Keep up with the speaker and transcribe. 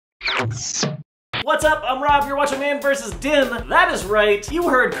What's up? I'm Rob. You're watching Man vs. Din. That is right. You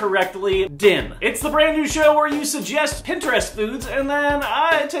heard correctly. Din. It's the brand new show where you suggest Pinterest foods, and then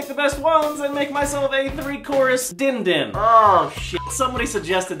I take the best ones and make myself a 3-course Din Din. Oh, shit. Somebody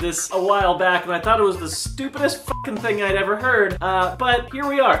suggested this a while back, and I thought it was the stupidest fucking thing I'd ever heard. But here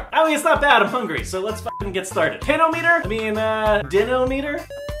we are. I mean, it's not bad. I'm hungry, so let's fucking get started. Pinometer? I mean, Dinometer?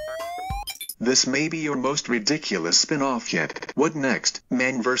 This may be your most ridiculous spin-off yet. What next?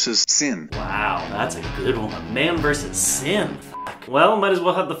 Man vs. Sin. Wow, that's a good one. Man vs. Sin. Well, might as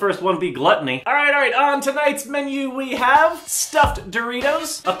well have the first one be gluttony. All right, on tonight's menu we have stuffed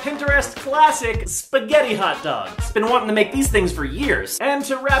Doritos, a Pinterest classic, spaghetti hot dogs. Been wanting to make these things for years. And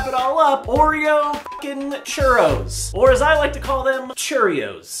to wrap it all up, Oreo fucking churros. Or as I like to call them,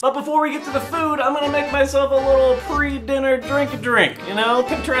 Cheerios. But before we get to the food, I'm gonna make myself a little pre-dinner drink, you know,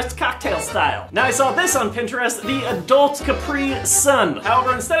 Pinterest cocktail style. Now I saw this on Pinterest, the adult Capri Sun.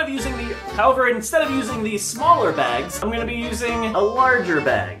 However, instead of using the smaller bags, I'm gonna be using a larger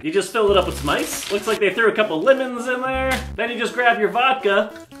bag. You just fill it up with some ice. Looks like they threw a couple lemons in there. Then you just grab your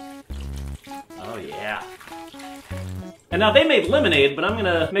vodka. Oh yeah. And now they made lemonade, but I'm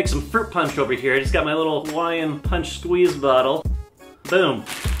gonna make some fruit punch over here. I just got my little Hawaiian punch squeeze bottle. Boom,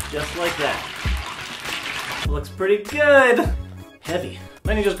 just like that. Looks pretty good. Heavy.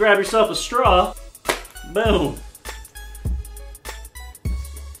 Then you just grab yourself a straw. Boom.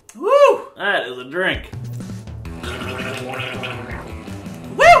 Woo! That is a drink.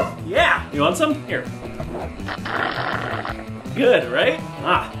 Woo! Yeah! You want some? Here. Good, right?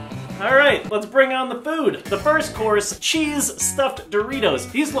 Alright, let's bring on the food. The first course, cheese stuffed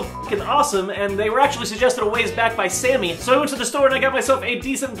Doritos. These look fucking awesome, and they were actually suggested a ways back by Sammy. So I went to the store and I got myself a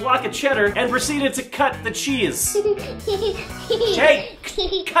decent block of cheddar and proceeded to cut the cheese. Jake,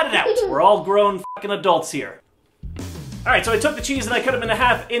 cut it out. We're all grown fucking adults here. Alright, so I took the cheese and I cut them into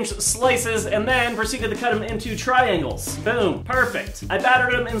 1/2-inch slices and then proceeded to cut them into triangles. Boom. Perfect. I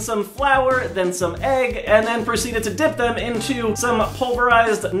battered them in some flour, then some egg, and then proceeded to dip them into some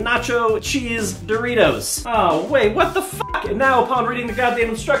pulverized nacho cheese Doritos. Oh, wait, what the fuck? And now, upon reading the goddamn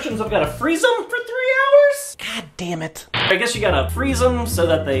instructions, I've gotta freeze them for 3 hours? God damn it. I guess you gotta freeze them so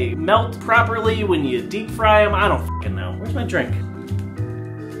that they melt properly when you deep fry them. I don't fucking know. Where's my drink?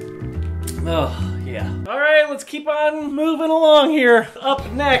 Oh. Yeah. Alright, let's keep on moving along here.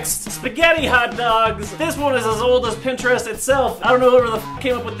 Up next, spaghetti hot dogs. This one is as old as Pinterest itself. I don't know whoever the f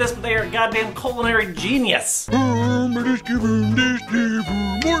came up with this, but they are a goddamn culinary genius.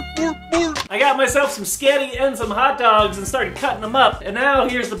 I got myself some spaghetti and some hot dogs and started cutting them up. And now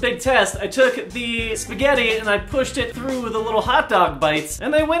here's the big test. I took the spaghetti and I pushed it through the little hot dog bites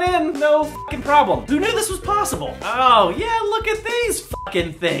and they went in, no fucking problem. Who knew this was possible? Oh yeah, look at these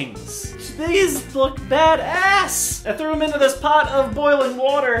fucking things. These look badass. I threw them into this pot of boiling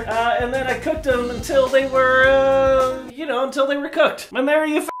water and then I cooked them until they were, until they were cooked. And there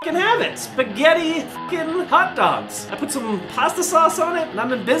you fucking have it. Spaghetti fucking hot dogs. I put some pasta sauce on it and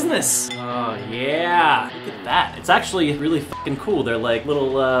I'm in business. Oh yeah, look at that. It's actually really fucking cool. They're like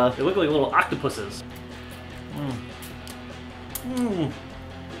little, they look like little octopuses.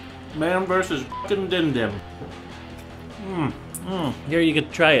 Man versus fucking Dim Dim. Here, you can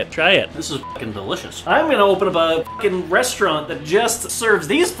try it. Try it. This is fucking delicious. I'm gonna open up a fucking restaurant that just serves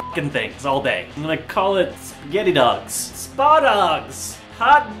these fucking things all day. I'm gonna call it Spaghetti Dogs. Spa Dogs.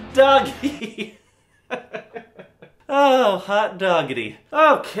 Hot Doggy. Oh, hot doggity.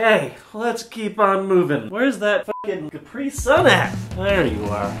 Okay, let's keep on moving. Where's that fucking Capri Sun at? There you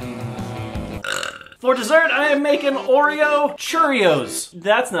are. For dessert, I am making Oreo Cheerios.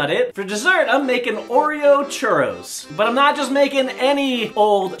 That's not it. For dessert, I'm making Oreo churros. But I'm not just making any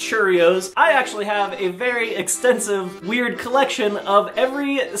old Cheerios. I actually have a very extensive, weird collection of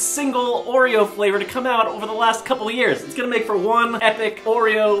every single Oreo flavor to come out over the last couple of years. It's gonna make for one epic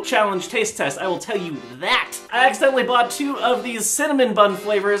Oreo challenge taste test, I will tell you that. I accidentally bought 2 of these cinnamon bun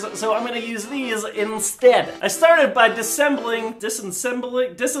flavors, so I'm gonna use these instead. I started by disassembling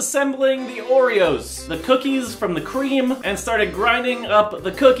the Oreos. The cookies from the cream and started grinding up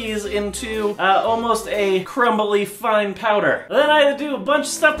the cookies into almost a crumbly fine powder. Then I had to do a bunch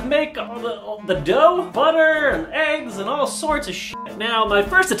of stuff to make the dough, butter and eggs and all sorts of shit. Now my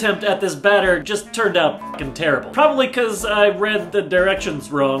first attempt at this batter just turned out fucking terrible. Probably because I read the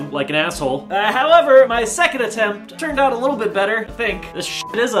directions wrong like an asshole. However, my second attempt turned out a little bit better, I think. This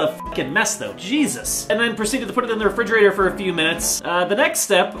shit is a fucking mess though, Jesus. And then proceeded to put it in the refrigerator for a few minutes. The next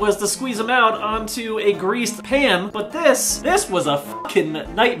step was to squeeze them out onto a greased pan, but this was a fucking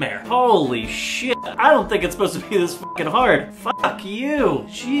nightmare. Holy shit. I don't think it's supposed to be this fucking hard. Fuck you.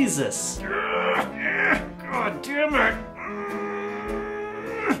 Jesus. God damn it.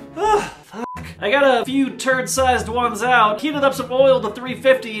 I got a few turd-sized ones out, heated up some oil to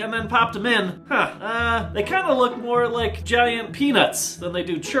 350, and then popped them in. They kind of look more like giant peanuts than they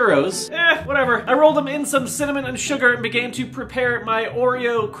do churros. Whatever. I rolled them in some cinnamon and sugar and began to prepare my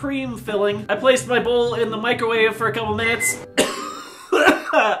Oreo cream filling. I placed my bowl in the microwave for a couple minutes.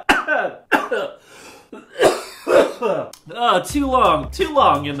 Too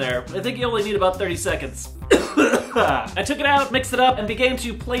long in there. I think you only need about 30 seconds. I took it out, mixed it up, and began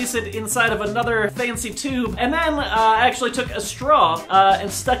to place it inside of another fancy tube, and then I actually took a straw and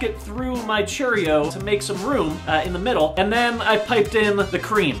stuck it through my Cheerio to make some room in the middle, and then I piped in the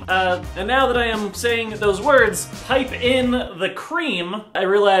cream. And now that I am saying those words, pipe in the cream, I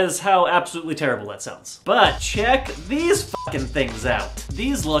realize how absolutely terrible that sounds. But check these fucking things out.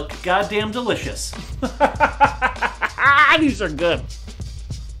 These look goddamn delicious. These are good.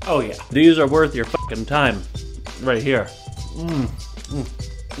 Oh yeah, these are worth your fucking time. Right here.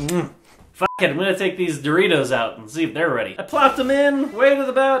 Fuck it, I'm gonna take these Doritos out and see if they're ready. I plopped them in, waited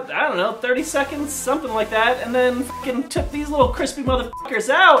about, I don't know, 30 seconds, something like that, and then fucking took these little crispy motherfuckers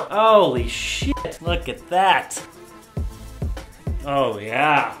out. Holy shit, look at that. Oh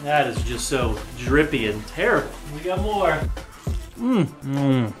yeah, that is just so drippy and terrible. We got more.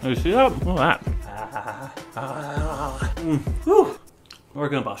 You see that? Look at that. Whew. We're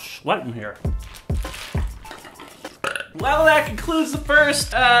gonna be sweating here. Well, that concludes the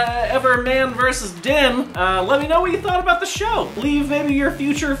first ever Man vs. Din. Let me know what you thought about the show. Leave maybe your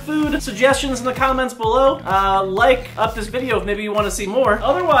future food suggestions in the comments below. Like up this video if maybe you want to see more.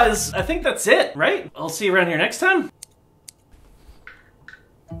 Otherwise, I think that's it, right? I'll see you around here next time.